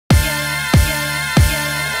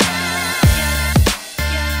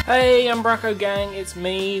Hey Umbraco gang, it's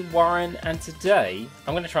me, Warren, and today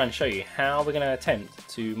I'm going to try and show you how we're going to attempt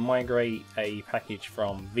to migrate a package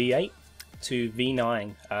from V8 to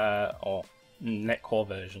V9 or NETCore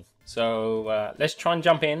version. So let's try and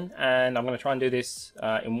jump in, and I'm going to try and do this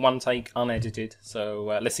in one take, unedited,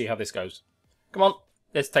 so let's see how this goes. Come on,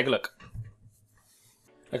 let's take a look.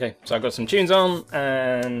 Okay, so I've got some tunes on,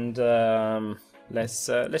 and let's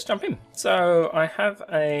jump in. So I have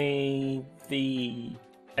a V8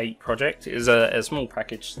 project. It is a small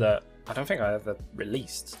package that I don't think I ever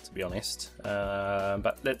released, to be honest.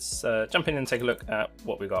 But let's jump in and take a look at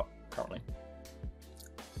what we got currently.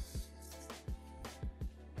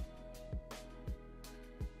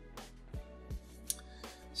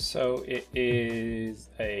 So it is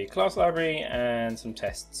a class library and some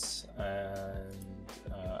tests, and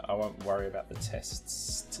I won't worry about the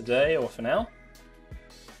tests today or for now.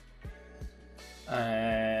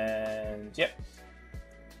 And yep,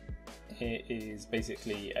 it is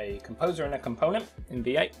basically a composer and a component in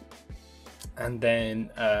V8, and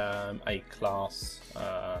then a class.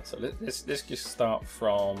 So let's just start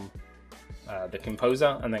from the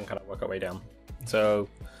composer and then kind of work our way down. So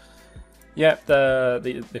yeah,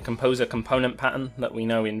 the composer component pattern that we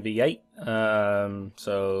know in V8.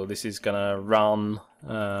 So this is gonna run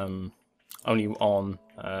only on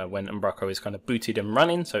when Umbraco is kind of booted and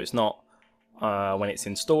running. So it's not when it's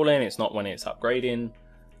installing, it's not when it's upgrading.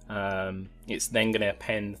 It's then going to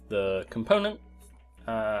append the component.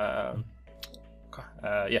 Yeah,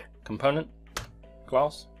 component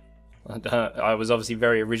class. I was obviously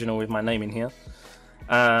very original with my naming here.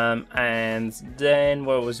 And then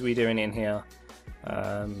what was we doing in here?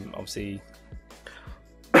 Obviously,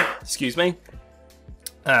 excuse me.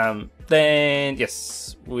 Then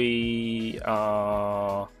yes, we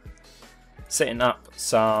are setting up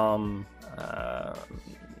some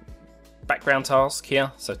background task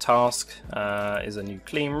here. So task is a new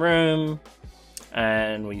clean room,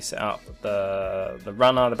 and we set up the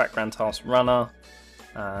runner, the background task runner,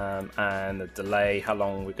 and the delay, how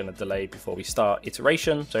long we're going to delay before we start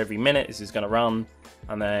iteration. So every minute this is going to run,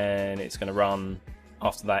 and then it's going to run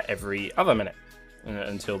after that every other minute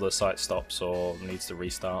until the site stops or needs to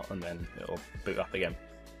restart, and then it'll boot up again.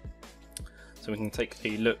 So we can take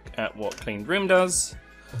a look at what clean room does.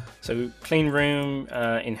 So clean room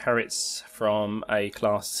inherits from a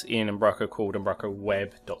class in Umbraco called Umbraco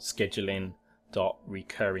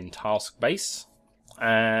web.scheduling.RecurringTaskBase,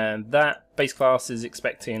 and that base class is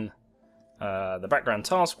expecting the background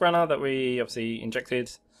task runner that we obviously injected,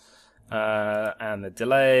 and the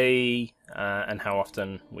delay, and how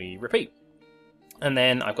often we repeat. And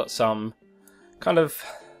then I've got some kind of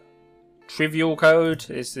trivial code.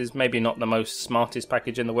 This is maybe not the most smartest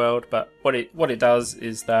package in the world, but what it does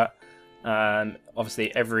is that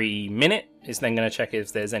obviously every minute it's then going to check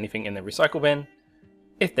if there's anything in the recycle bin.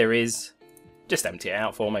 If there is, just empty it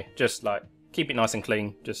out for me. Just like keep it nice and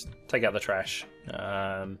clean. Just take out the trash.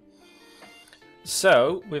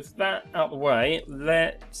 So with that out the way,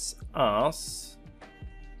 let's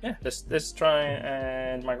try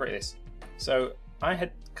and migrate this. So I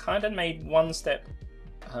had kind of made one step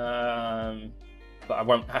that I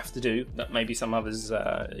won't have to do, that maybe some others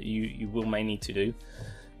you may need to do,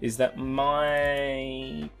 is that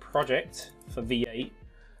my project for V8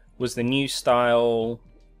 was the new style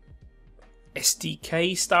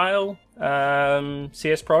SDK style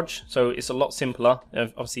CSProj. So it's a lot simpler.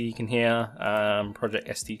 Obviously you can hear project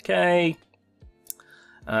SDK.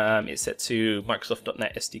 It's set to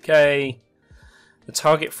Microsoft.NET SDK. The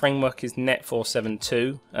target framework is Net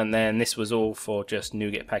 4.7.2, and then this was all for just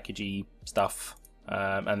Nuget packagey stuff,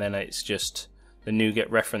 and then it's just the Nuget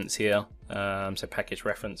reference here, so package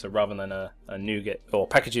reference, so rather than a Nuget or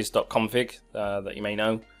packages.config that you may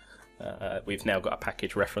know, we've now got a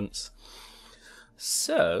package reference.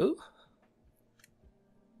 So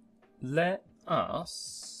let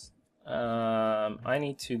us, I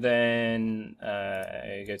need to then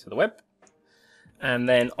go to the web. And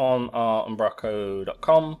then on our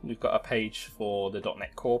Umbraco.com, we've got a page for the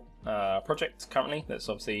 .NET Core project currently that's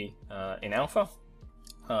obviously in alpha.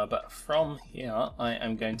 But from here, I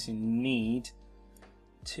am going to need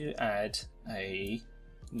to add a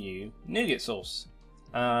new Nuget source.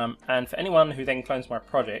 And for anyone who then clones my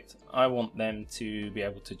project, I want them to be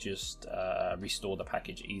able to just restore the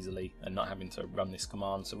package easily and not having to run this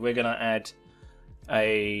command. So we're going to add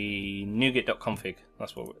a Nuget.config.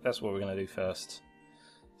 That's what we're going to do first.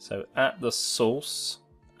 So at the source,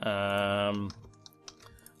 we are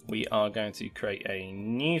going to create a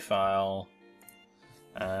new file,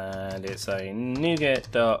 and it's a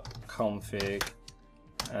Nuget.config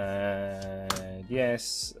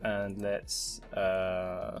yes, and let's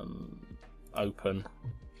open.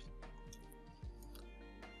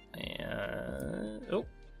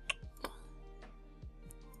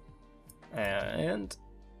 And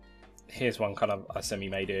here's one kind of I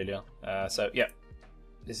semi-made earlier. So yeah,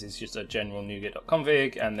 this is just a general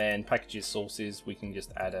Nuget.config, and then packages sources. We can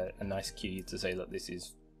just add a nice key to say that this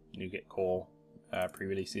is Nuget Core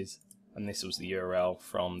pre-releases, and this was the URL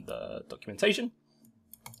from the documentation.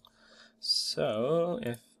 So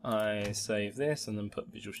if I save this and then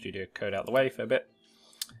put Visual Studio Code out the way for a bit,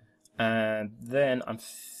 and then I'm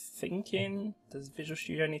thinking, does Visual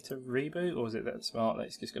Studio need to reboot, or is it that smart that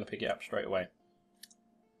it's just going to pick it up straight away?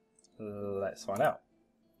 Let's find out.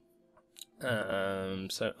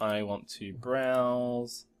 So I want to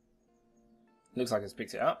browse. Looks like it's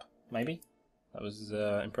picked it up, maybe. That was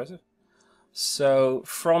impressive. So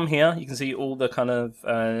from here, you can see all the kind of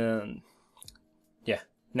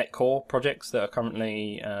NETCore projects that are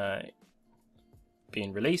currently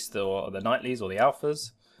being released, or the nightlies or the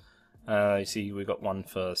alphas. You see we've got one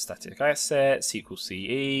for static asset, SQL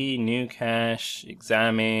CE, new cache,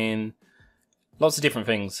 examine, lots of different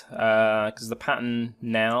things. Because the pattern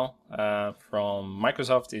now from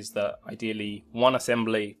Microsoft is that ideally one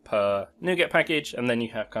assembly per Nuget package, and then you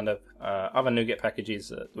have kind of other Nuget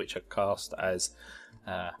packages which are cast as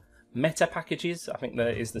meta packages, I think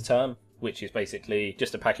that is the term, which is basically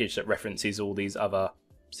just a package that references all these other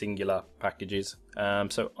singular packages.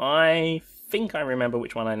 So I think I remember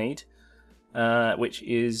which one I need, which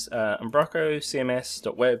is Umbraco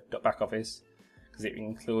CMS.web.backoffice, because it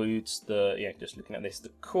includes the, just looking at this, the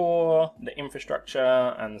core, the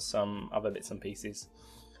infrastructure, and some other bits and pieces.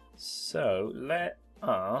 So let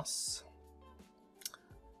us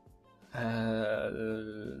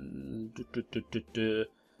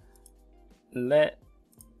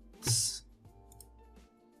let's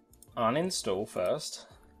uninstall first.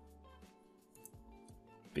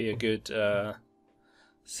 Be a good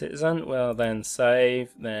citizen. Well, then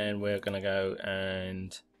save. Then we're going to go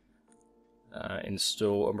and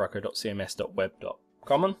install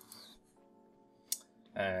umbraco.cms.web.common,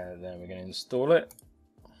 and then we're going to install it,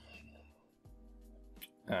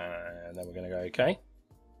 and then we're going to go OK.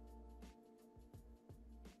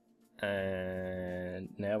 And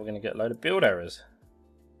now we're going to get a load of build errors.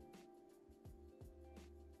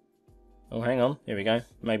 Oh, hang on. Here we go.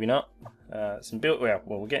 Maybe not.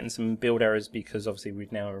 We're getting some build errors because obviously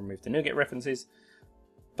we've now removed the Nuget references.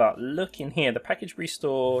 But look in here, the package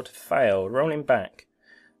restored failed. Rolling back.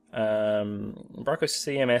 Umbraco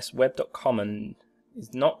CMS web.common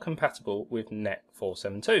is not compatible with Net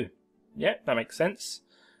 472. Yeah, that makes sense.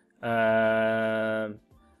 The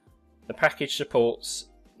package supports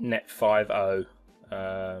Net 5.0.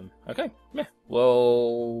 Okay, yeah.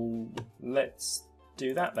 Well, let's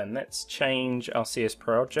do that then. Let's change our CS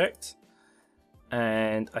project,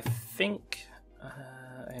 and I think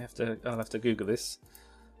I'll have to Google this.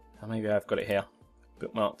 Maybe I've got it here,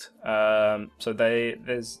 bookmarked. So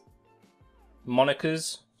there's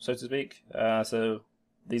monikers, so to speak. So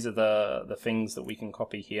these are the things that we can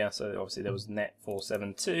copy here. So obviously there was Net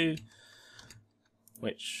 472,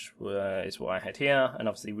 which is what I had here, and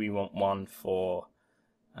obviously we want one for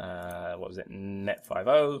what was it, Net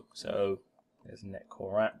 5.0. So there's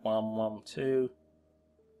NETCore at 112.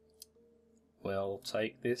 We'll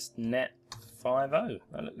take this Net 5.0.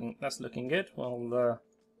 That's looking good. We'll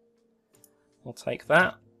take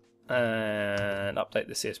that and update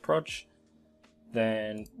the CSProj.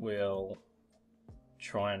 Then we'll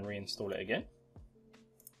try and reinstall it again.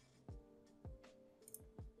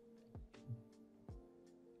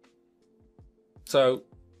 So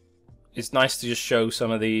it's nice to just show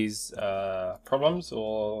some of these problems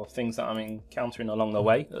or things that I'm encountering along the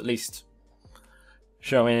way, at least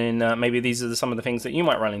showing maybe these are some of the things that you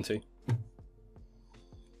might run into.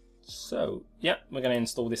 So yeah, we're going to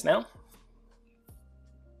install this now,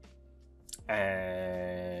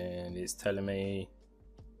 and it's telling me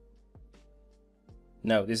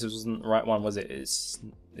no, this wasn't the right one, was it? This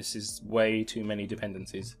is way too many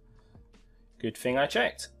dependencies. Good thing I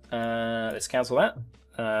checked. Let's cancel that.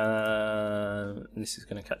 This is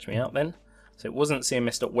going to catch me out then. So it wasn't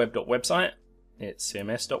cms.web.website, it's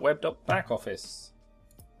cms.web.backoffice.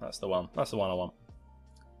 That's the one. That's the one I want.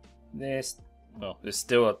 There's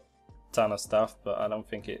still a ton of stuff, but I don't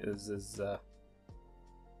think it is as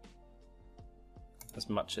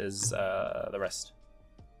much as the rest.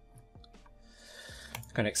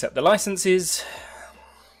 Going to accept the licenses,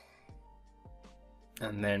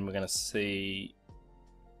 and then we're going to see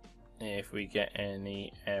if we get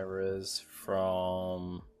any errors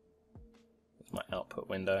from my output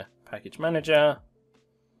window. Package manager,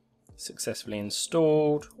 Successfully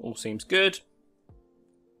installed. All seems good.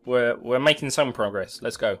 We're making some progress.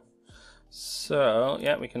 Let's go. So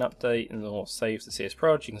yeah, we can update and or save the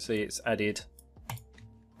CSProj. You can see it's added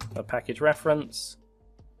a package reference.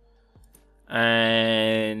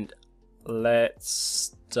 And let's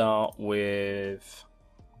start with,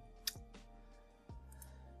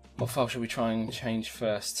 what file should we try and change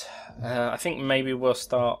first? I think maybe we'll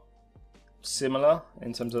start similar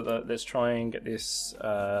in terms of let's try and get this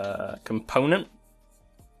component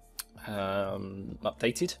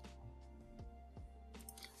updated.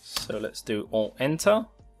 So let's do Alt Enter.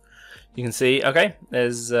 You can see, okay,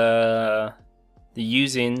 there's the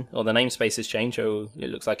using or the namespace has changed. So it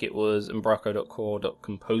looks like it was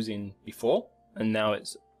umbraco.core.composing before, and now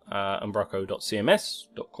it's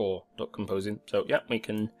umbraco.cms.core.composing. So yeah, we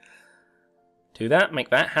can do that, make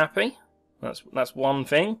that happy. That's one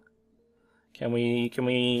thing. Can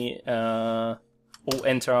we Alt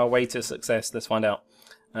Enter our way to success? Let's find out.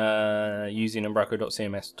 Using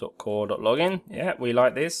umbraco.cms.core.login. Yeah, we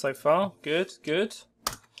like this so far. Good, good.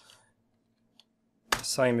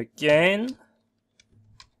 Same again.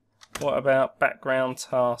 What about background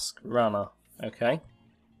task runner? Okay.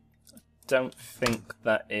 Don't think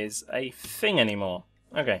that is a thing anymore.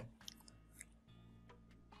 Okay.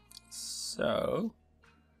 So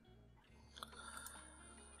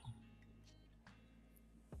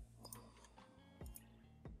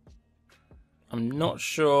I'm not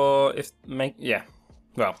sure if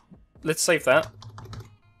well, let's save that,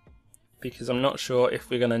 because I'm not sure if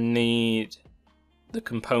we're going to need the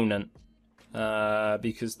component,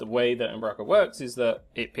 because the way that Umbraco works is that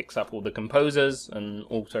it picks up all the composers and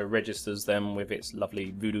auto registers them with its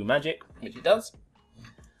lovely voodoo magic, which it does.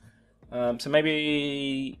 So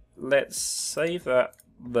maybe let's save that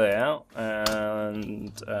there,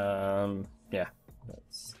 and yeah,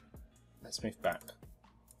 let's move back.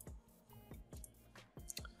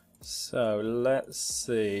 So let's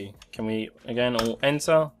see. Can we again all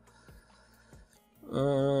enter?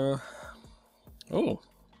 Oh,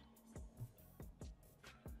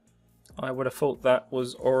 I would have thought that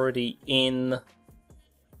was already in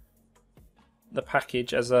the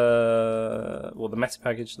package as a, well, the meta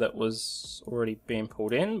package that was already being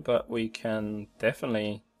pulled in, but we can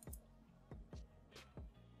definitely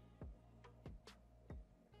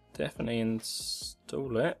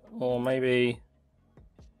install it, or maybe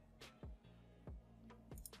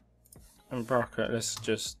Umbraco, let's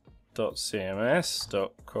just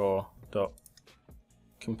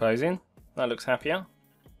 .cms.core.composing. That looks happier.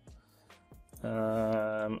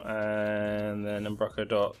 And then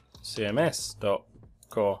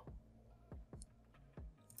Umbraco.cms.core.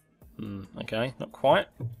 Okay, not quite.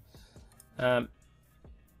 I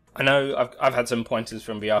know I've had some pointers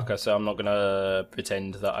from Bianca, so I'm not going to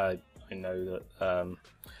pretend that I know that.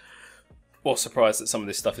 Or surprised that some of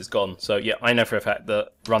this stuff is gone. So yeah, I know for a fact that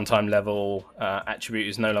runtime level attribute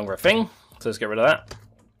is no longer a thing. So let's get rid of that.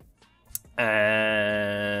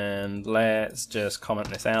 And let's just comment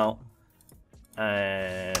this out.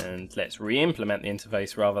 And let's re-implement the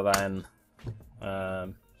interface rather than...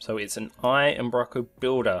 so it's an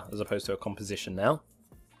IUmbracoBuilder as opposed to a composition now.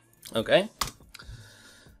 Okay.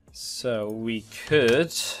 So we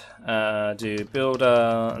could do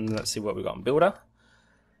builder, and let's see what we've got on builder.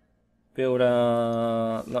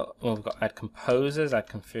 Builder, well, we've got add composers, add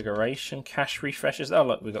configuration, cache refreshes. Oh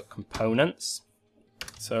look, we've got components.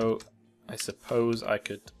 So I suppose I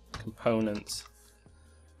could components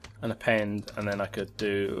and append, and then I could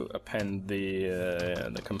do append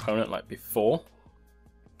the component like before.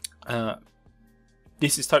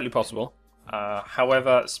 This is totally possible.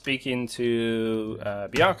 However, speaking to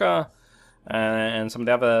Bianca and some of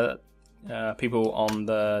the other people on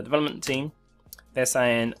the development team, they're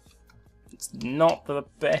saying it's not the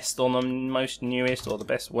best or the most newest or the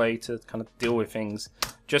best way to kind of deal with things,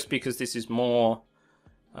 just because this is more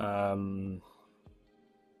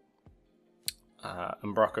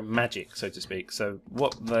Umbraco magic, so to speak. So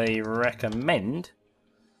what they recommend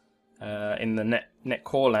in the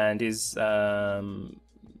NETCore land is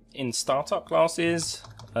in startup classes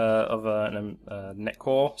of a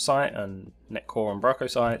NETCore site and NETCore Umbraco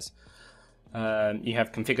sites. You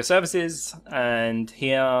have configure services, and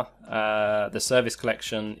here the service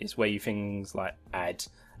collection is where you things like add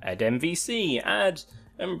MVC, add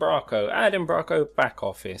Umbraco back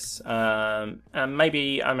office, and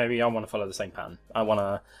maybe I want to follow the same pattern. I want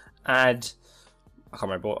to add, I can't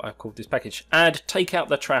remember what I called this package, add take out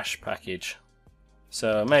the trash package.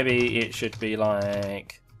 So maybe it should be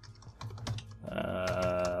like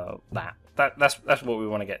that's what we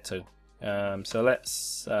want to get to. So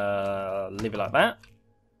let's leave it like that.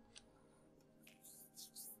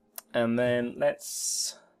 and then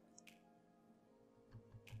let's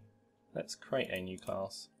create a new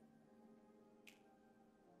class.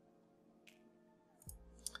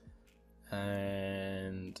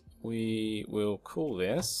 And we will call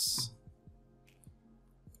this,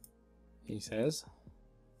 he says,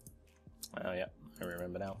 oh yeah, I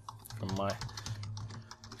remember now from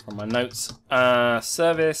my notes,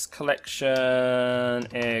 service collection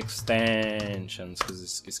extensions, because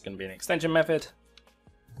it's going to be an extension method.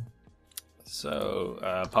 So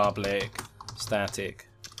public static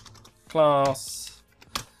class,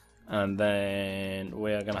 and then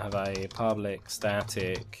we are going to have a public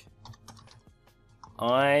static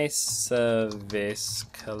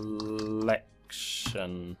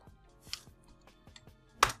IServiceCollection.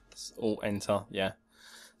 All enter, yeah.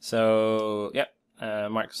 So yep,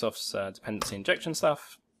 Microsoft's dependency injection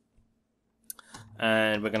stuff,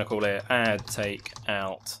 and we're going to call it add take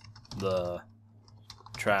out the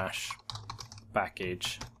trash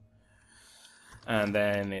package, and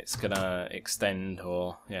then it's going to extend,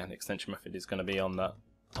 or yeah, the extension method is going to be on the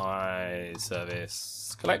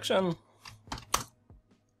IServiceCollection.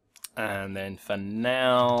 And then for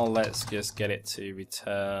now, let's just get it to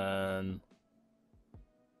return.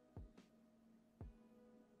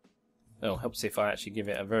 It'll help see if I actually give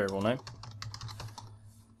it a variable name.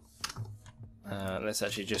 Let's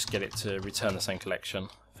actually just get it to return the same collection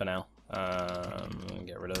for now.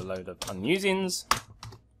 Get rid of a load of unusings.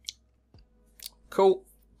 Cool.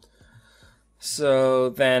 So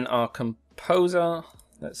then our composer,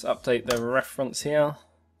 let's update the reference here.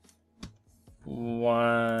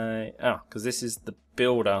 Why? Oh, because this is the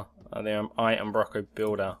builder, the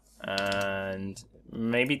IUmbracoBuilder, and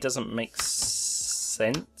maybe it doesn't make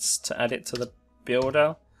sense to add it to the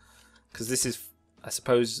builder, because this is, I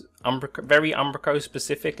suppose, very Umbraco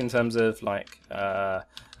specific in terms of like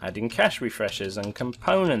adding cache refreshers and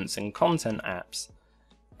components and content apps.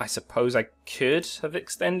 I suppose I could have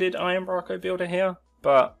extended IUmbracoBuilder here,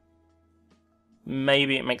 but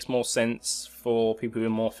maybe it makes more sense for people who are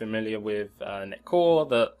more familiar with NETCore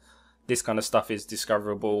that this kind of stuff is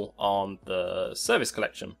discoverable on the service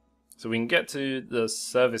collection. So we can get to the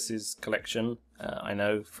services collection, I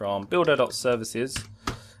know, from builder.services,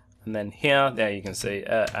 and then here, there you can see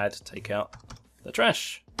add take out the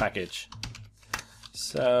trash package.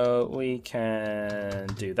 So we can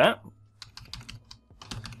do that,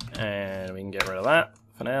 and we can get rid of that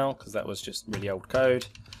for now because that was just really old code.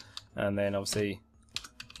 And then obviously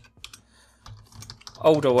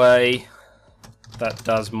older way that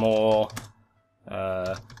does more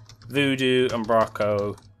voodoo,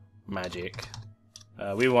 Umbraco, magic.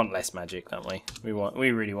 We want less magic, don't we? We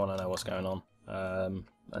really want to know what's going on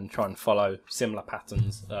and try and follow similar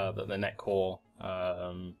patterns that the NETCore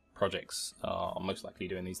projects are most likely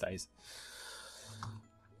doing these days.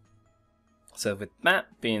 So with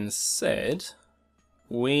that being said,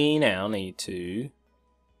 we now need to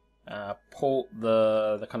port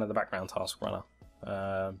the kind of the background task runner.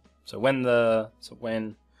 So when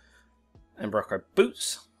Umbraco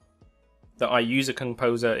boots, the IUser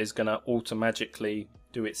composer is going to auto-magically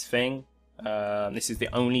do its thing. This is the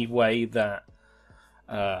only way that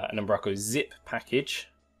an Umbraco zip package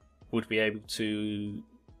would be able to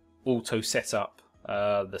auto set up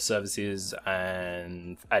the services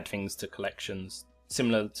and add things to collections,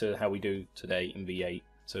 similar to how we do today in V8.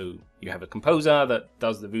 So you have a composer that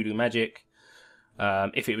does the voodoo magic.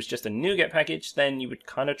 If it was just a Nuget package, then you would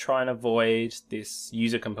kind of try and avoid this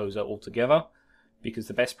user composer altogether, because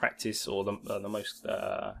the best practice, or the most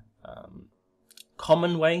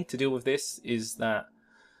common way to deal with this is that,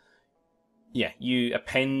 yeah, you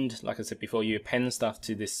append, like I said before, you append stuff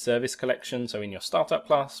to this service collection. So in your startup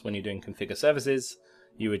class, when you're doing configure services,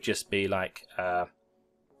 you would just be like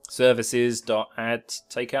services.add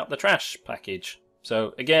take out the trash package.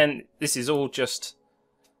 So again, this is all just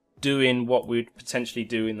doing what we'd potentially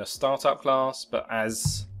do in the startup class, but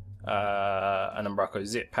as an Umbraco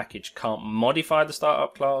zip package can't modify the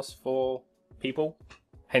startup class for people,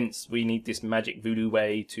 hence we need this magic voodoo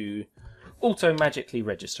way to auto magically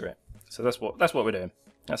register it. So that's what we're doing.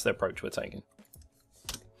 That's the approach we're taking.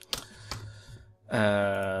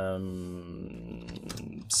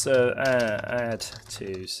 So add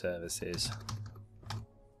to services.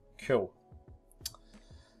 Cool.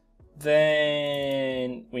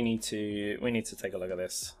 Then we need to take a look at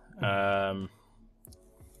this,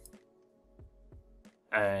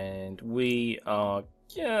 and we are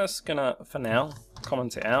just gonna, for now,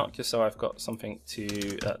 comment it out just so I've got something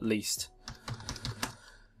to at least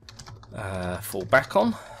fall back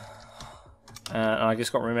on. I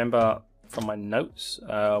just got to remember from my notes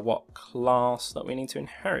what class that we need to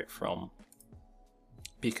inherit from.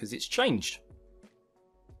 because it's changed.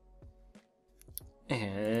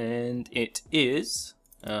 And it is,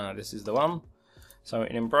 this is the one. So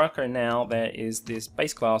in Umbraco now there is this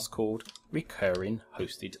base class called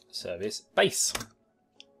RecurringHostedServiceBase.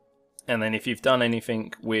 And then if you've done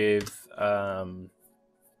anything with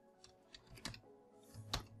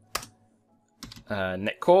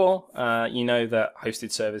NETCore, you know that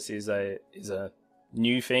hosted service is a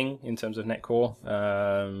new thing in terms of NETCore,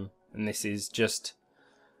 and this is just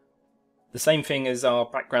the same thing as our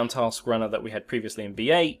background task runner that we had previously in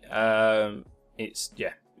V8. It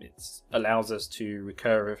allows us to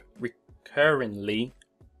recurringly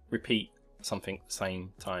repeat something at the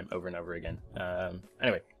same time over and over again.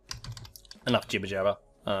 Anyway, enough jibber jabber.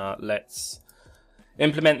 Let's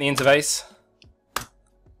implement the interface.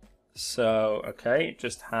 So, okay, it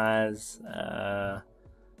just has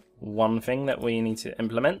one thing that we need to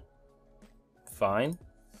implement. Fine.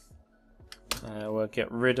 We'll get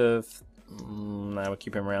rid of... no, we'll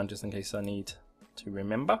keep him around just in case I need to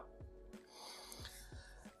remember.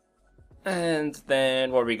 And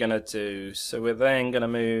then what are we going to do? So we're then going to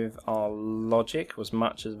move our logic, or as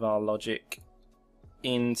much of our logic,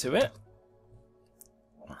 into it.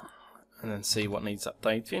 And then see what needs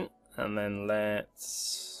updating. And then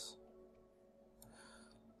let's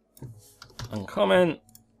uncomment.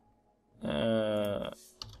 Have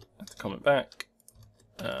to comment back.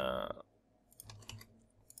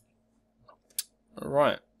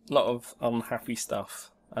 Right, a lot of unhappy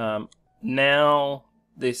stuff. Now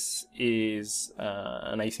this is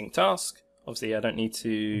an async task. Obviously I don't need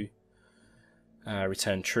to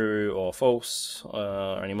return true or false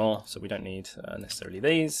anymore, so we don't need necessarily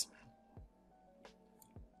these.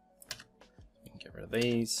 We can get rid of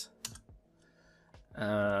these.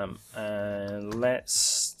 And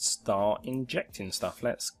let's start injecting stuff.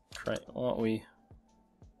 Let's create what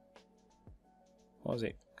is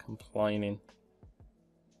it complaining?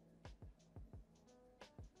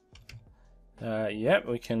 Yep,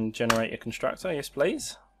 we can generate a constructor, yes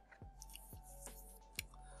please.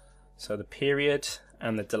 So the period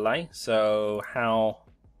and the delay. So how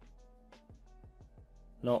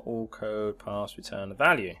not all code pass return a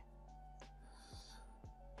value.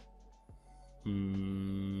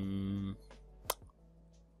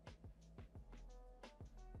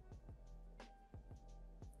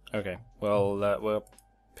 Okay, well we'll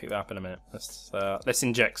pick that up in a minute. Let's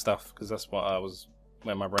inject stuff because that's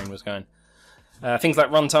where my brain was going. Things like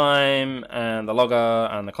runtime and the logger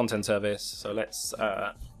and the content service. So let's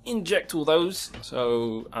inject all those.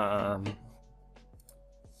 So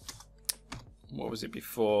what was it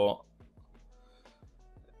before?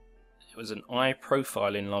 It was an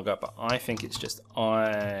IProfillingLogger, but I think it's just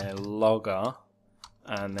ILogger,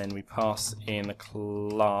 and then we pass in a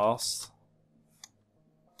class,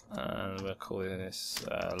 and we'll call this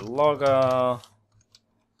logger,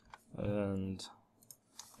 and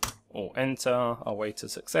or enter our way to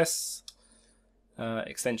success.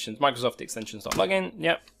 Extensions, Microsoft extensions.login.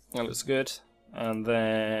 Yep, that looks good. And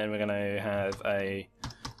then we're going to have a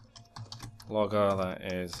logger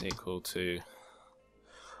that is equal to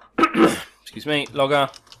excuse me, logger.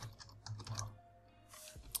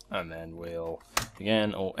 And then we'll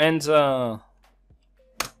again all enter.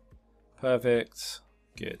 Perfect.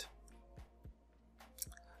 Good.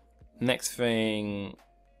 Next thing,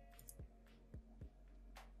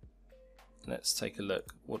 let's take a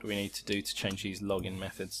look. What do we need to do to change these login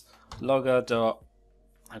methods? Logger dot.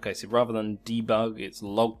 Okay, so rather than debug, it's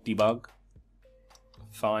log debug.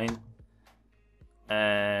 Fine.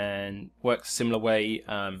 And works a similar way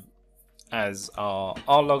as our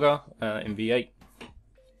logger in V8.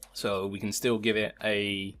 So we can still give it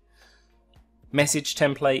a message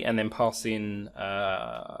template and then pass in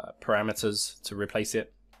parameters to replace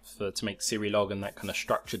it to make Serilog and that kind of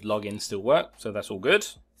structured login still work. So that's all good.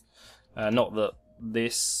 Not that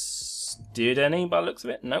this did any by the looks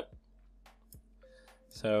of it. Nope.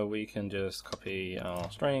 So we can just copy our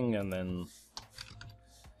string and then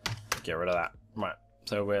get rid of that. Right.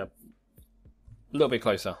 So we're a little bit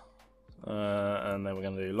closer. And then we're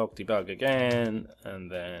going to do log debug again,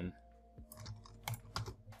 and then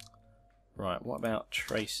right. What about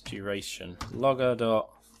trace duration? Logger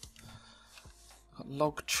dot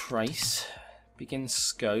log trace begins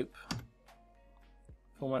scope,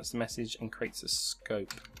 formats the message and creates a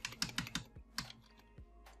scope.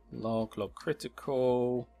 Log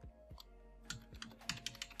critical.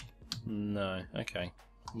 No. Okay.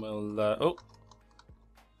 Well,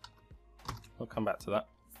 we'll come back to that.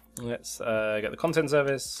 Let's get the content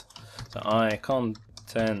service. So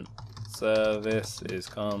IContentService is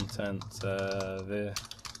content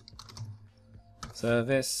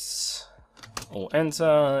service. Or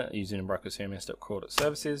enter using Umbraco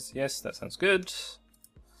CMS.core.services. Yes, that sounds good.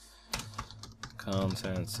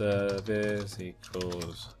 Content service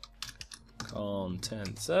equals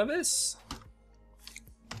content service.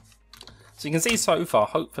 So you can see so far,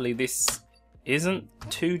 hopefully this isn't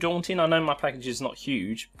too daunting. I know my package is not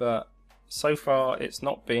huge, but so far it's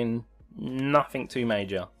not been nothing too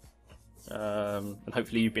major. And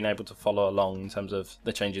hopefully you've been able to follow along in terms of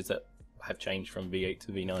the changes that have changed from V8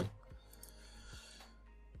 to V9.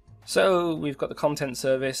 So we've got the content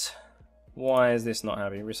service. Why is this not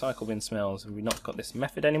having recycle bin smells? Have we not got this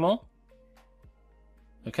method anymore?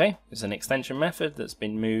 Okay, it's an extension method that's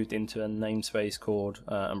been moved into a namespace called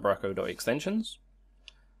Umbraco.extensions.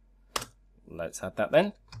 Let's add that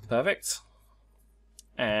then. Perfect.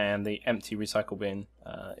 And the empty recycle bin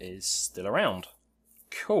is still around.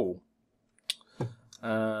 Cool.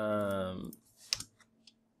 And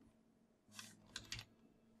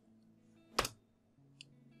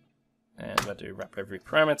I do wrap every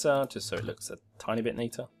parameter just so it looks a tiny bit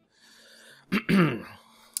neater.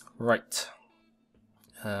 Right.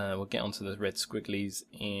 We'll get onto the red squigglies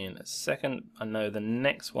in a second. I know the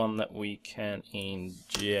next one that we can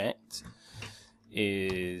inject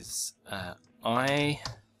is IServer,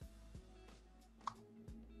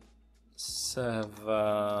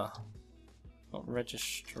 not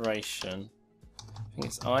registration. I think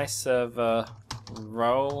it's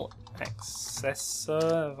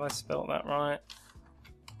IServerRoleAccessor. Have I spelled that right?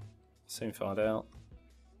 Soon find out.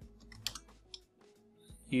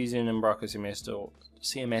 Using Umbraco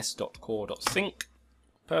CMS.core.sync.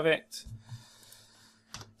 Perfect.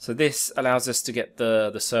 So this allows us to get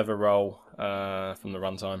the server role from the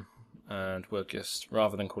runtime, and we'll just,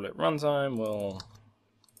 rather than call it runtime, we'll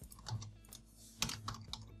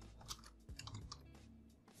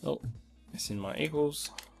it's in my equals.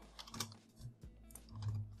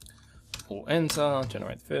 Or enter,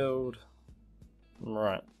 generate field.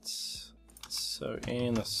 Right. So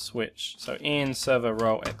in the switch, so in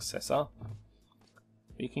IServerRoleAccessor,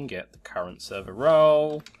 we can get the current server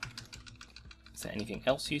role. Is there anything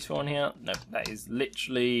else useful on here? No, that is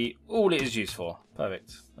literally all it is used for.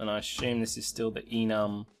 Perfect. And I assume this is still the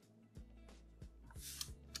enum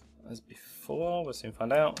as before. We'll soon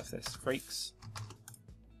find out if there's freaks.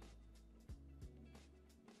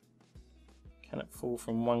 Can it fall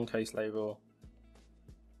from one case label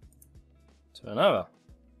to another?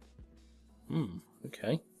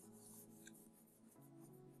 Okay.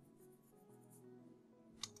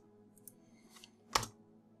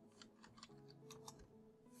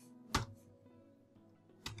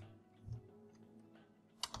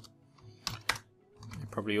 You're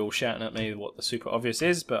probably all shouting at me what the super obvious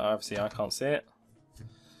is, but obviously I can't see it.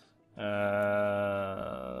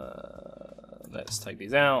 Let's take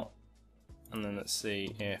these out. And then let's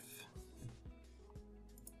see if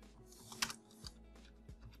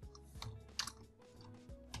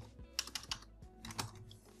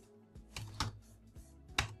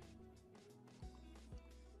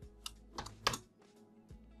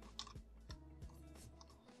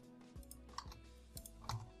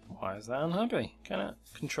why is that unhappy? Can it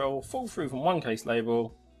control fall through from one case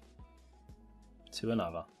label to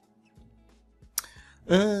another?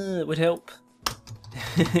 It would help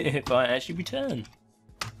if I actually return.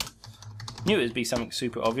 Knew it would be something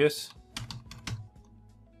super obvious.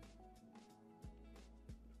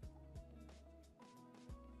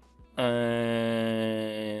 And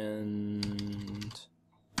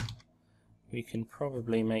we can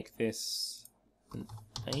probably make this an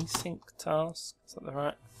async task. Is that the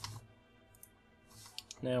right?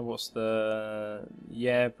 Now what's the...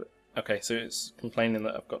 yeah, but... okay, so it's complaining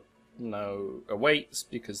that I've got no awaits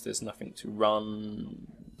because there's nothing to run.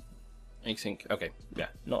 Async. Okay, yeah,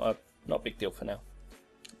 not a big deal for now.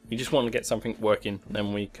 We just want to get something working,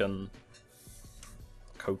 then we can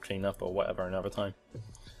code clean up or whatever another time.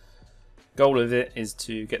 Goal of it is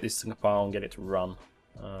to get this to compile and get it to run.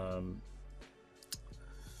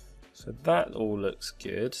 So that all looks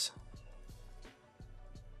good.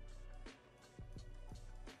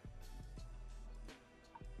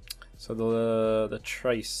 So the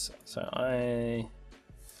trace. So I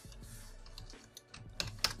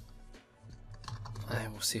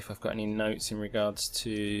will see if I've got any notes in regards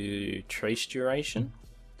to trace duration.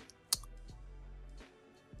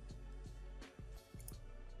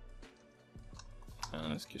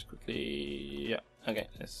 Let's just quickly, yeah, okay.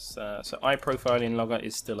 So IProfillingLogger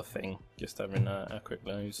is still a thing. Just having a quick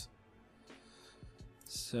nose.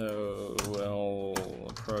 So we'll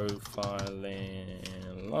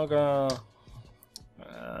IProfillingLogger,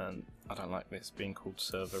 and I don't like this being called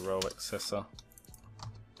IServerRoleAccessor.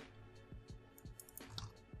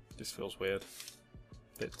 This feels weird.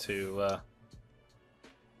 A bit too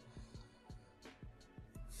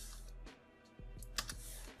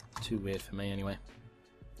weird for me anyway.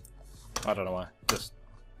 I don't know why. Just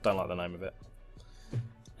don't like the name of it.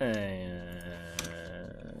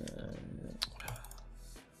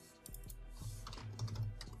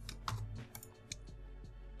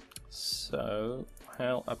 So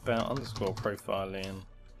how about underscore profiling?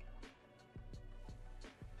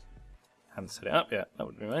 Haven't set it up yet. That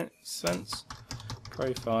would make sense.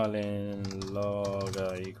 Profiling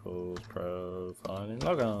logger equals profiling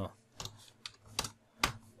logger.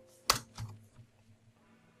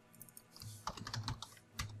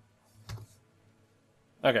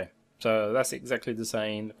 Okay, so that's exactly the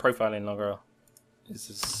same. The profiling logger is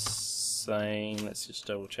the same. Let's just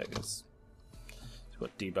double check this. It's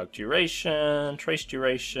got debug duration, trace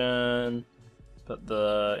duration, but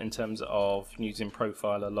in terms of using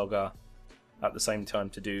profiler logger at the same time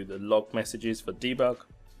to do the log messages for debug,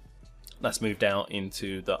 that's moved out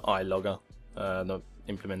into the iLogger, the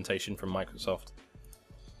implementation from Microsoft.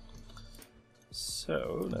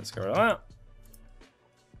 So let's go with that.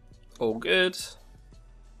 All good.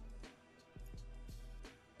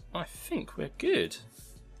 I think we're good.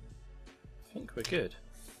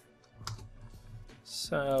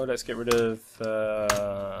 So let's get rid of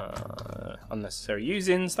unnecessary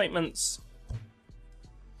using statements.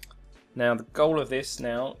 Now the goal of this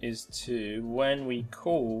now is to, when we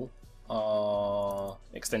call our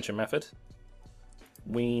extension method,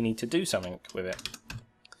 we need to do something with it.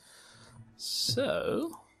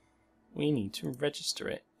 So we need to register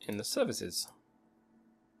it in the services.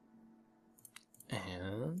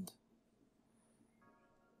 And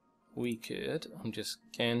we could, I'm just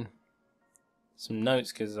getting some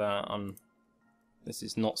notes because this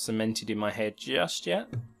is not cemented in my head just yet.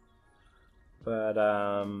 But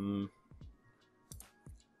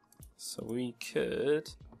so we could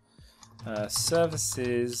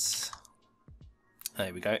services,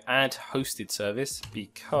 there we go, add hosted service,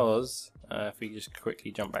 because if we just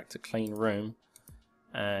quickly jump back to clean room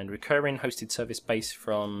and recurring hosted service base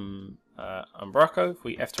from Umbraco, if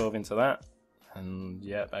we F12 into that, and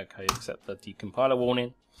yeah, okay, accept the decompiler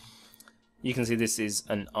warning, you can see this is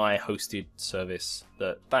an I-hosted service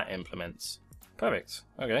that implements. Perfect.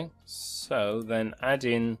 Okay, so then add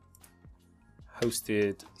in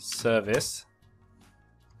hosted service.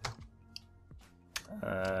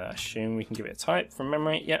 Assume we can give it a type from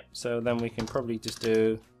memory. Yep. So then we can probably just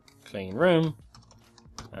do clean room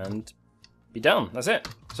and be done. That's it.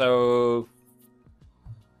 So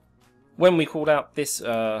when we called out this,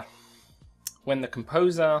 when the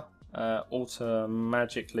composer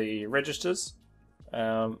automatically registers,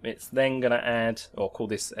 it's then going to add or call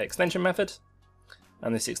this extension method.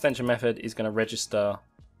 And this extension method is going to register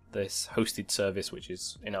this hosted service, which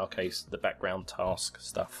is, in our case, the background task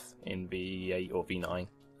stuff in V8 or V9.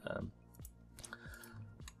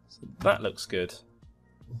 So that looks good.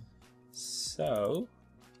 So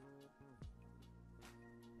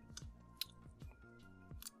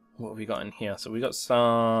what have we got in here? So we got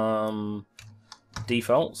some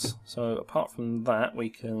defaults. So apart from that, we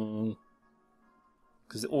can,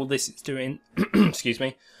 because all this is doing, excuse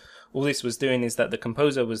me, all this was doing is that the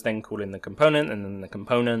composer was then calling the component, and then the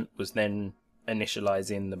component was then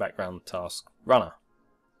initializing the background task runner.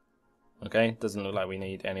 Okay, doesn't look like we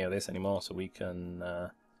need any of this anymore, so we can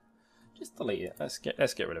just delete it. Let's get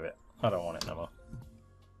rid of it. I don't want it no more.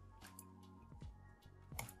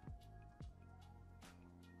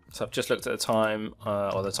 So I've just looked at the time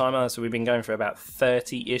or the timer. So we've been going for about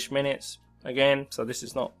 30-ish minutes again. So this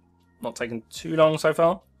is not taking too long so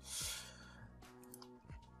far.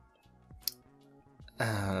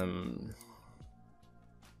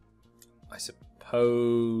 I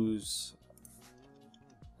suppose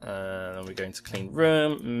we're going to clean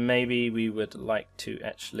room. Maybe we would like to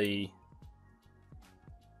actually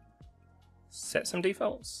set some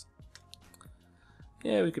defaults.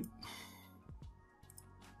 Yeah, we could.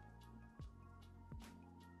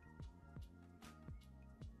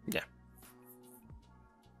 Yeah.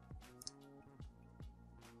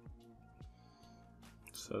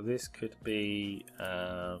 So this could be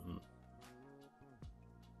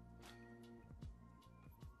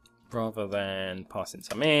rather than passing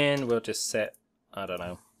some in, we'll just set, I don't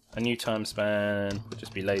know, a new time span. We'll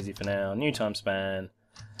just be lazy for now. New time span,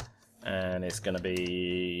 and it's going to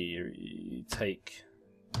be take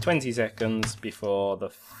 20 seconds before the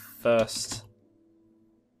first.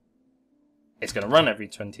 It's going to run every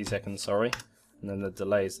 20 seconds, sorry. And then the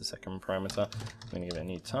delay is the second parameter. I'm going to give it a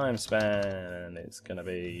new time span, and it's going to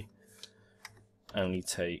be only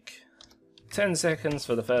take 10 seconds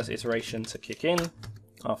for the first iteration to kick in.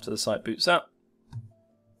 after the site boots up.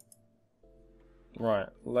 Right,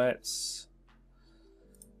 let's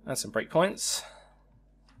add some breakpoints,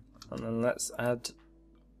 and then let's add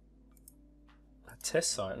a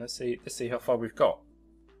test site. Let's see how far we've got.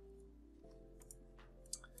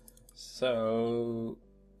 So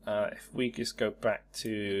if we just go back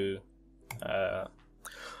to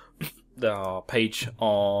our page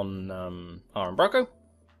on our Umbraco.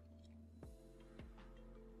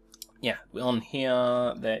 Yeah, on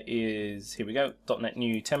here there is, here we go, .NET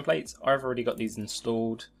New templates. I've already got these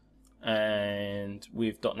installed, and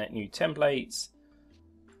with .NET New templates,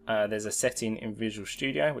 there's a setting in Visual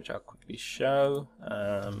Studio which I'll quickly show.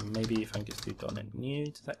 Maybe if I can just do .NET New,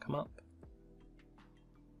 does that come up?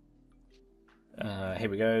 Here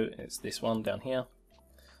we go, it's this one down here.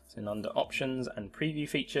 It's in under Options and Preview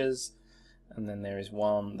Features, and then there is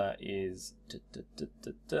one that is,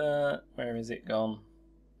 where is it gone?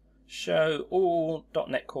 Show all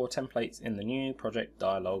 .NET Core templates in the new project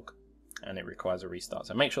dialog, and it requires a restart.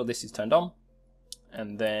 So make sure this is turned on,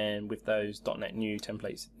 and then with those .NET New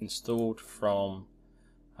templates installed from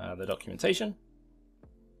the documentation,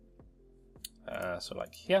 so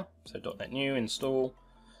like here, so .NET New, install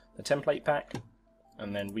the template pack,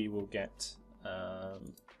 and then we will get a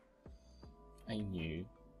new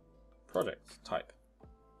project type.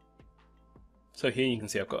 So here you can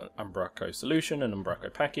see I've got an Umbraco solution and Umbraco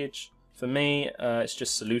package. For me, it's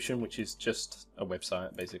just solution, which is just a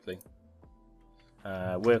website basically.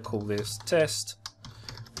 We'll call this test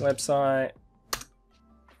website,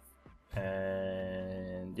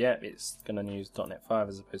 and yeah, it's going to use .NET 5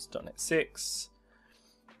 as opposed to .NET 6.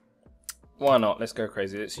 Why not? Let's go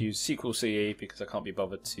crazy. Let's use SQL CE because I can't be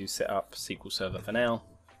bothered to set up SQL Server for now.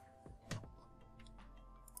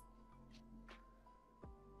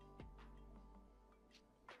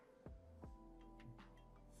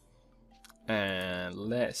 And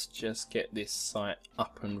let's just get this site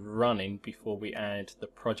up and running before we add the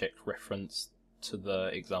project reference to the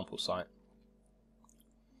example site.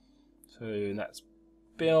 So that's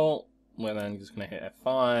built. We're then just going to hit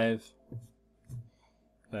F5.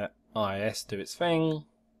 Let IIS do its thing.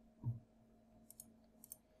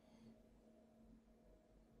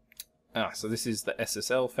 So this is the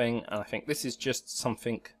SSL thing, and I think this is just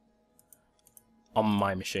something on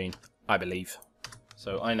my machine, I believe.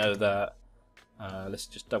 So I know that. Let's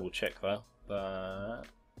just double check though.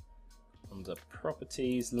 Under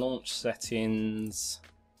properties, launch settings,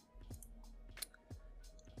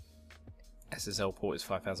 SSL port is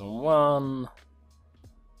 5001,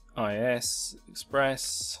 IIS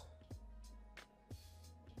Express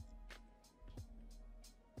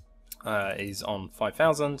is on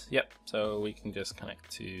 5000. Yep, so we can just connect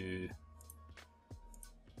to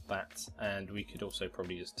that, and we could also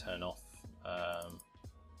probably just turn off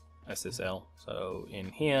SSL. So in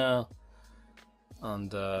here,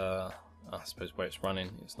 under I suppose where it's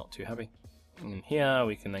running, it's not too heavy. In here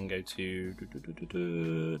we can then go to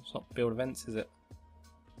it's not build events, is it?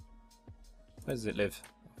 Where does it live?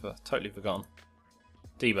 I've totally forgotten.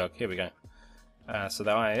 Debug. Here we go. So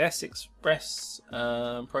the IIS Express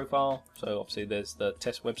profile. So obviously there's the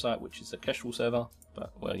test website, which is a Kestrel server,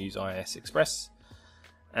 but we'll use IIS Express.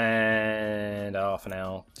 And for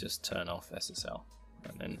now, just turn off SSL,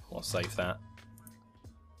 and then we'll save that.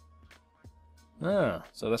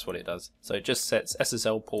 So that's what it does. So it just sets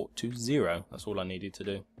SSL port to 0. That's all I needed to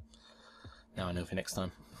do. Now I know for next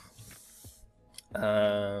time.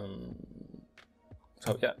 So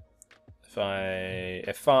yeah, if I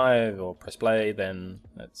F5 or press play, then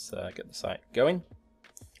let's get the site going.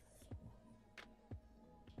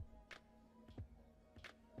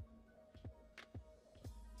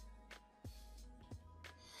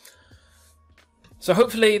 So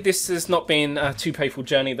hopefully this has not been a too painful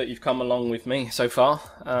journey that you've come along with me so far.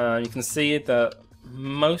 You can see that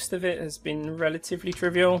most of it has been relatively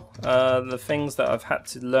trivial. The things that I've had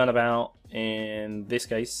to learn about in this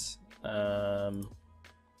case, SQL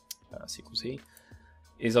C,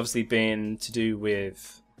 is obviously been to do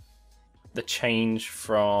with the change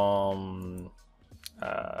from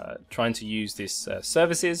trying to use this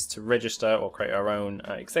services to register or create our own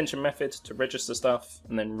extension method to register stuff,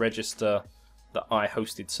 and then register the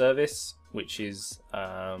IHostedService, which is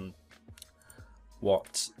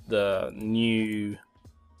what the new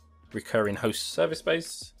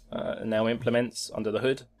RecurringHostedServiceBase now implements under the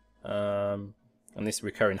hood. And this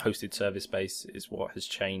RecurringHostedServiceBase is what has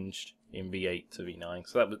changed in V8 to V9.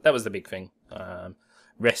 So that was the big thing.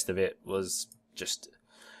 Rest of it was just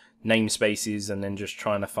namespaces and then just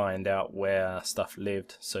trying to find out where stuff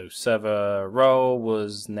lived. So server role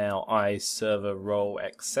was now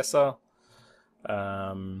IServerRoleAccessor.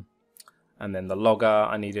 And And then the logger,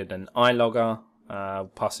 I needed an iLogger,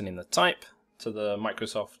 passing in the type to the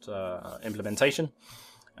Microsoft implementation.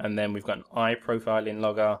 And then we've got an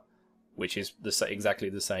IProfillingLogger, which is exactly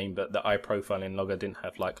the same, but the IProfillingLogger didn't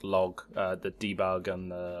have like log, the debug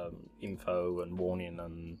and the info and warning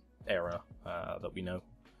and error that we know.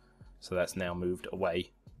 So that's now moved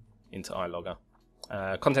away into iLogger.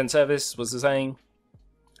 ContentService was the same.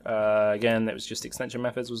 Again, it was just extension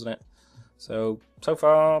methods, wasn't it? So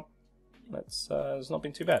far, it's not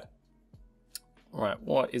been too bad. Right,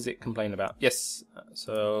 what is it complaining about? Yes,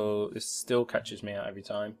 so this still catches me out every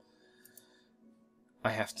time.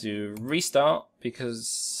 I have to restart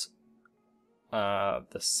because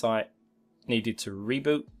the site needed to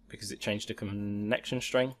reboot because it changed the connection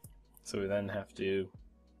string. So we then have to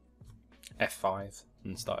F5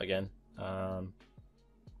 and start again. One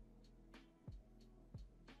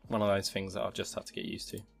of those things that I'll just have to get used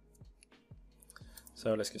to.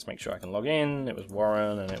 So let's just make sure I can log in. It was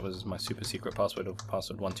Warren and it was my super secret password of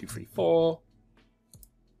password1234.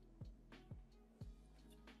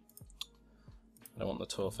 I don't want the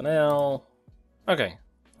tour for now. Okay,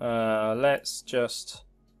 let's just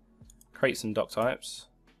create some doc types.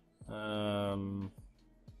 Yeah,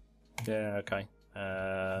 okay.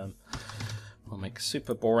 We'll make a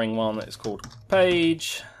super boring one that's called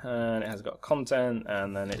page, and it has got content,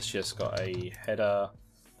 and then it's just got a header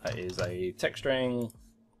that is a text string,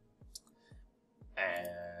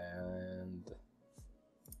 and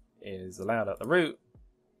is allowed at the root.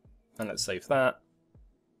 And let's save that.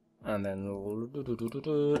 And then we'll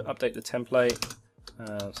update the template.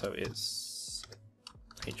 So it's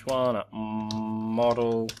h1 at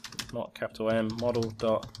model, not capital M,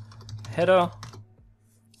 model.header.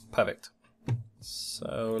 Perfect.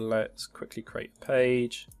 So let's quickly create a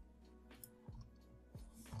page.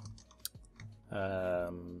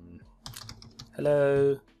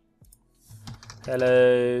 Hello.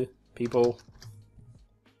 Hello, people.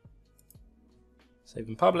 Save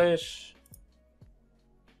and publish.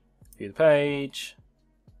 View the page.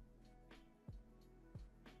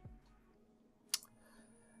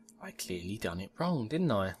 I clearly done it wrong,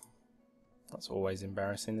 didn't I? That's always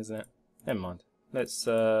embarrassing, isn't it? Never mind. Let's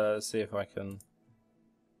see if I can.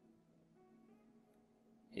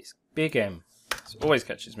 It's big M. It always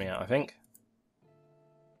catches me out, I think.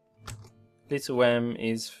 Little m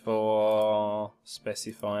is for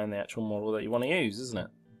specifying the actual model that you want to use, isn't it?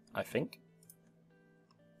 I think.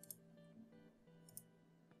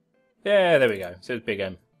 Yeah, there we go. So it's big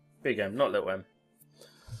M. Big M, not little m.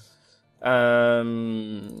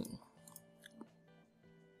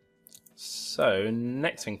 So,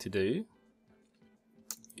 next thing to do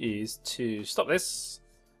is to stop this,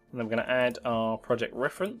 and then we're going to add our project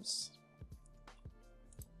reference.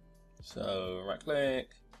 So, right click,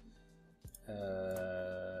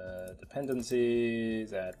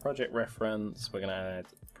 dependencies, add project reference. We're going to add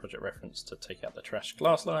project reference to take out the trash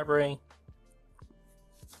class library.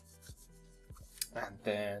 And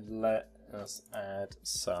then let us add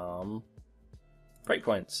some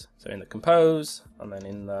breakpoints. So in the compose, and then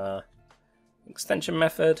in the extension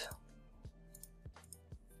method.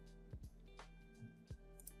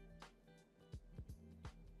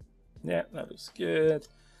 Yeah, that looks good.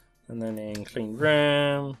 And then in clean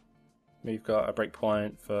room, we've got a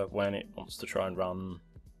breakpoint for when it wants to try and run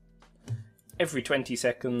every 20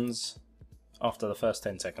 seconds after the first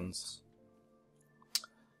 10 seconds.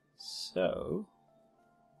 So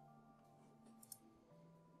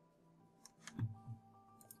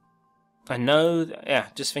I know that, yeah,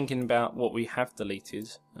 just thinking about what we have deleted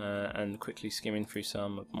and quickly skimming through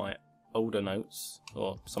some of my older notes,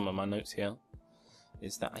 or some of my notes here,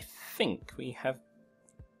 is that I think we have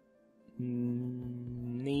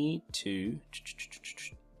need to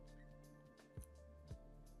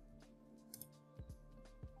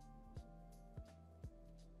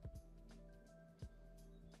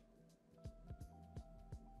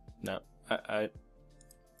no,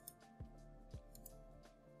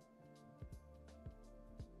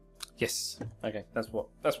 yes, okay, that's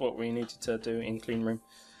what we needed to do in clean room.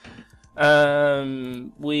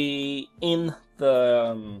 We in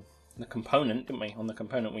the component, didn't we? On the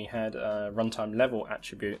component we had a runtime level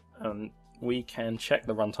attribute, and we can check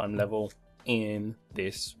the runtime level in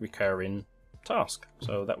this recurring task.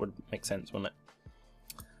 So that would make sense, wouldn't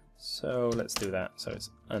it? So let's do that. So it's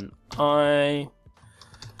an I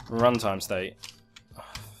runtime state.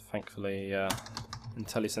 Thankfully,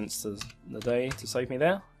 IntelliSense does the day to save me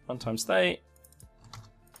there. Runtime state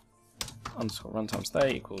underscore runtime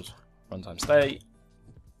state equals runtime state,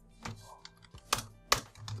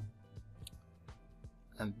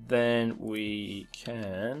 and then we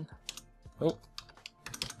can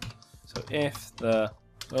So if the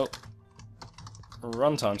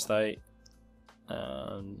runtime state,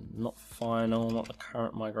 not final, not the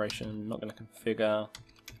current migration, not going to configure.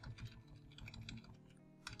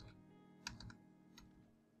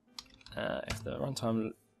 If the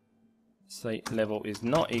runtime state level is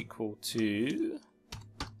not equal to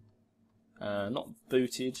not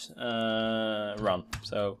booted, run.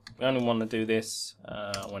 So we only want to do this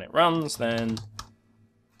when it runs. Then,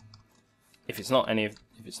 if it's not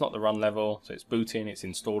the run level, so it's booting, it's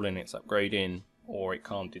installing, it's upgrading, or it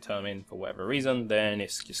can't determine for whatever reason, then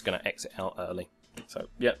it's just going to exit out early. So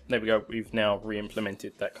yeah, there we go. We've now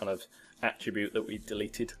re-implemented that kind of attribute that we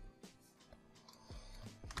deleted.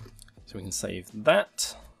 So we can save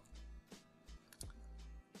that.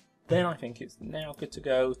 Then I think it's now good to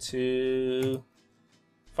go to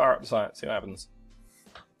fire up the site, see what happens.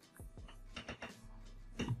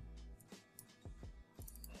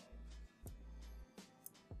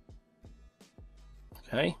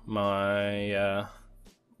 Okay, my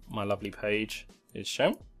lovely page is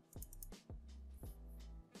shown.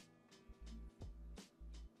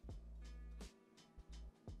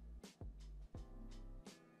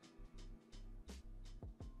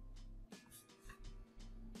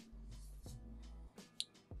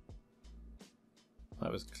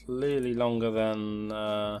 That was clearly longer than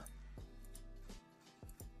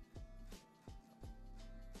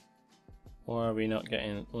why are we not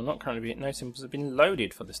getting, well, not currently being, no symbols have been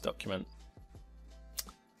loaded for this document.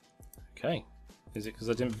 Okay, is it because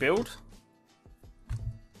I didn't build?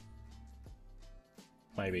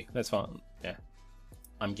 Maybe, that's fine, yeah,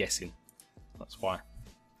 I'm guessing, that's why.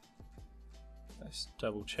 Let's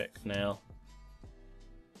double check now.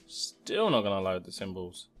 Still not going to load the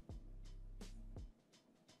symbols.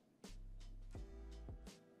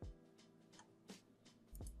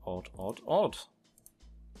 Odd, odd, odd.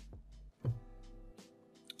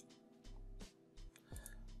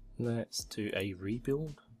 Let's do a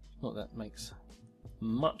rebuild. Not that makes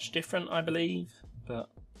much different, I believe, but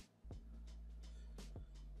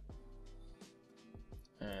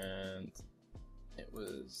and it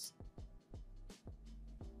was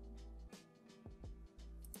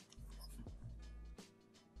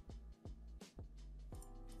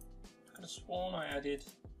I could have sworn I added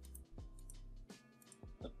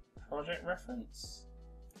project reference?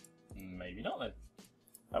 Maybe not then.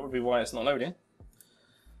 That would be why it's not loading.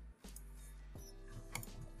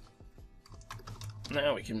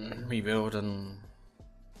 Now we can rebuild and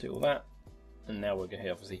do all that. And now we're going to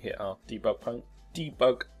obviously hit our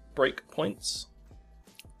debug breakpoints.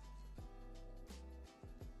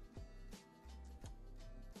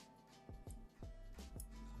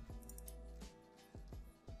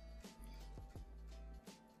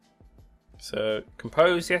 So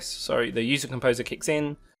compose, yes, sorry, the user composer kicks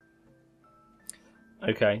in.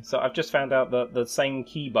 Okay, so I've just found out that the same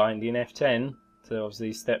key binding F10 to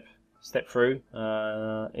obviously step through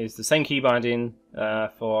is the same key binding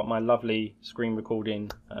for my lovely screen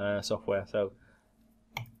recording software. So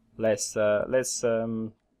let's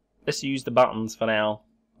use the buttons for now.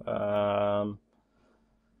 So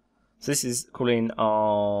this is calling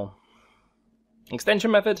our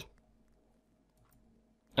extension method.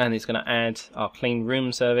 And it's going to add our clean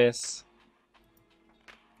room service.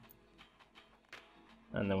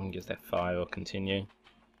 And then we can just F5 or continue.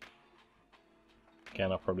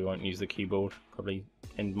 Again, I probably won't use the keyboard. Probably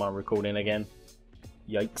end my recording again.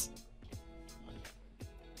 Yikes.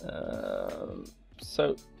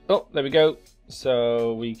 So, oh, there we go.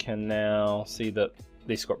 So we can now see that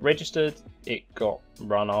this got registered. It got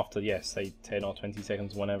run after, yes, say 10 or 20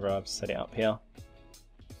 seconds, whenever I've set it up here.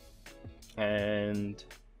 And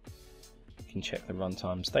you can check the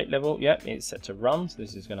runtime state level. Yep, it's set to run, so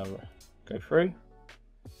this is going to go through.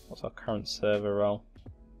 What's our current server role?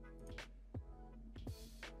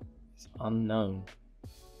 It's unknown.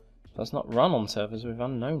 Does not run on servers with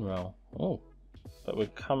unknown role. Oh, but we'll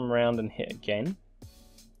come around and hit again.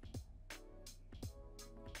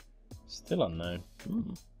 Still unknown.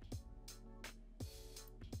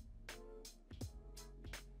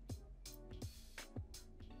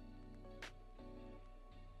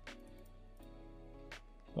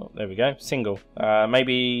 Oh, there we go. Single.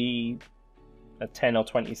 Maybe a 10 or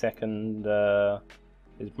 20 second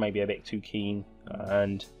is maybe a bit too keen,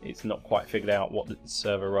 and it's not quite figured out what the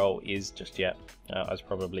server role is just yet. It's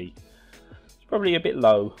probably a bit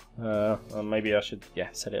low. Maybe I should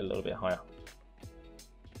set it a little bit higher.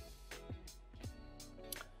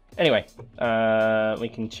 Anyway, we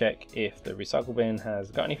can check if the recycle bin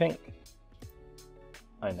has got anything.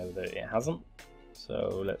 I know that it hasn't.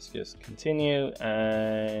 So let's just continue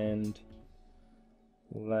and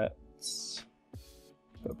let's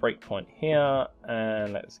Put a breakpoint here,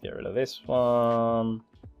 and let's get rid of this one.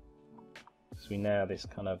 So we now this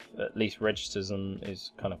kind of at least registers and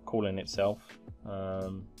is kind of calling itself.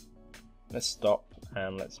 Let's stop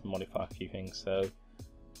and let's modify a few things. So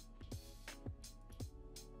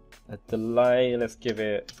a delay, let's give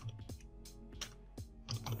it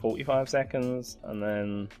 45 seconds, and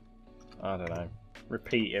then I don't know,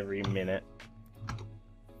 repeat every minute.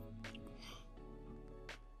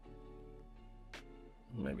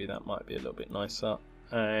 Maybe that might be a little bit nicer.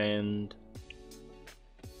 And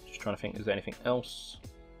just trying to think, is there anything else?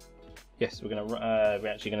 Yes, we're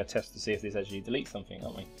actually gonna test to see if this actually deletes something,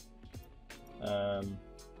 aren't we? So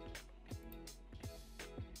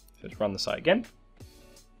let's run the site again.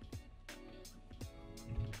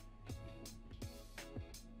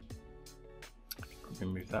 Probably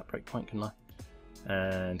remove that breakpoint, can I?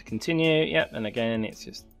 And continue. Yep, and again, it's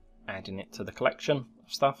just adding it to the collection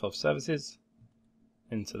of stuff of services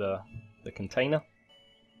into the container.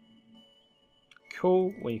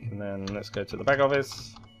 Cool. We can then let's go to the back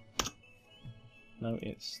office. No,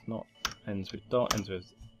 it's not. Ends with dot. Ends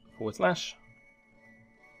with /.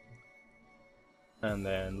 And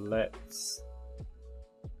then let's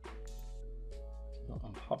not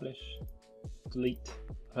unpublish. Delete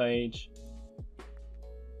page.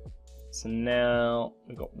 So now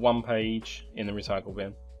we've got one page in the recycle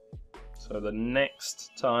bin. So the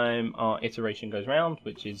next time our iteration goes round,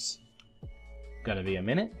 which is going to be a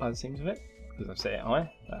minute by the seams of it, because I've set it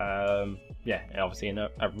high. Yeah, obviously in a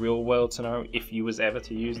real world scenario, if you was ever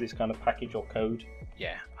to use this kind of package or code,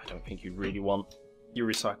 yeah, I don't think you'd really want your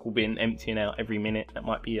recycle bin emptying out every minute. That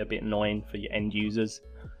might be a bit annoying for your end users.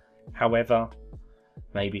 However,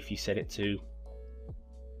 maybe if you set it to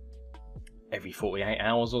every 48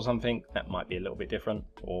 hours or something, that might be a little bit different,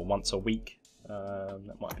 or once a week.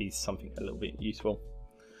 That might be something a little bit useful.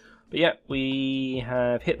 But yeah, we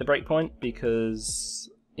have hit the breakpoint because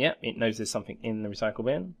yeah, it knows there's something in the recycle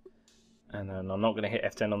bin. And then I'm not going to hit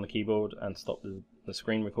F10 on the keyboard and stop the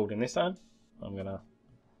screen recording this time. I'm going to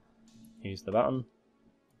use the button.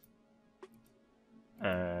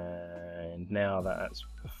 And now that that's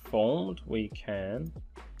performed, we can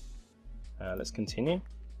let's continue.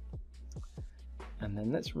 And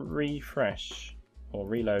then let's refresh or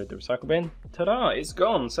reload the recycle bin. Ta-da, it's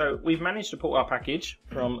gone. So we've managed to port our package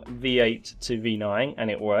from V8 to V9 and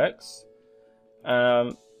it works.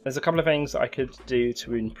 There's a couple of things I could do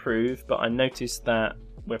to improve, but I noticed that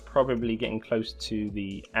we're probably getting close to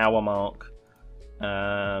the hour mark,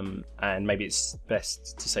 and maybe it's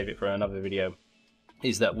best to save it for another video,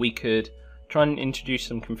 is that we could try and introduce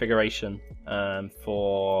some configuration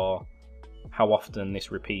for how often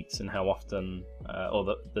this repeats and how often, or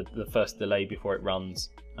the first delay before it runs.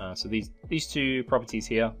 So these two properties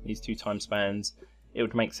here, these two time spans, it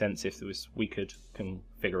would make sense if we could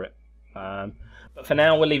configure it. But for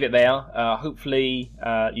now, we'll leave it there. Hopefully,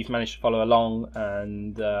 you've managed to follow along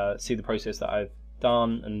and see the process that I've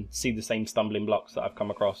done and see the same stumbling blocks that I've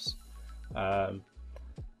come across.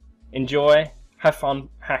 Enjoy, have fun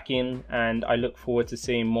hacking, and I look forward to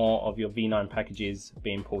seeing more of your V9 packages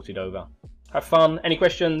being ported over. Have fun. Any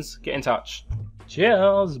questions? Get in touch.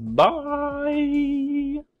 Cheers. Bye.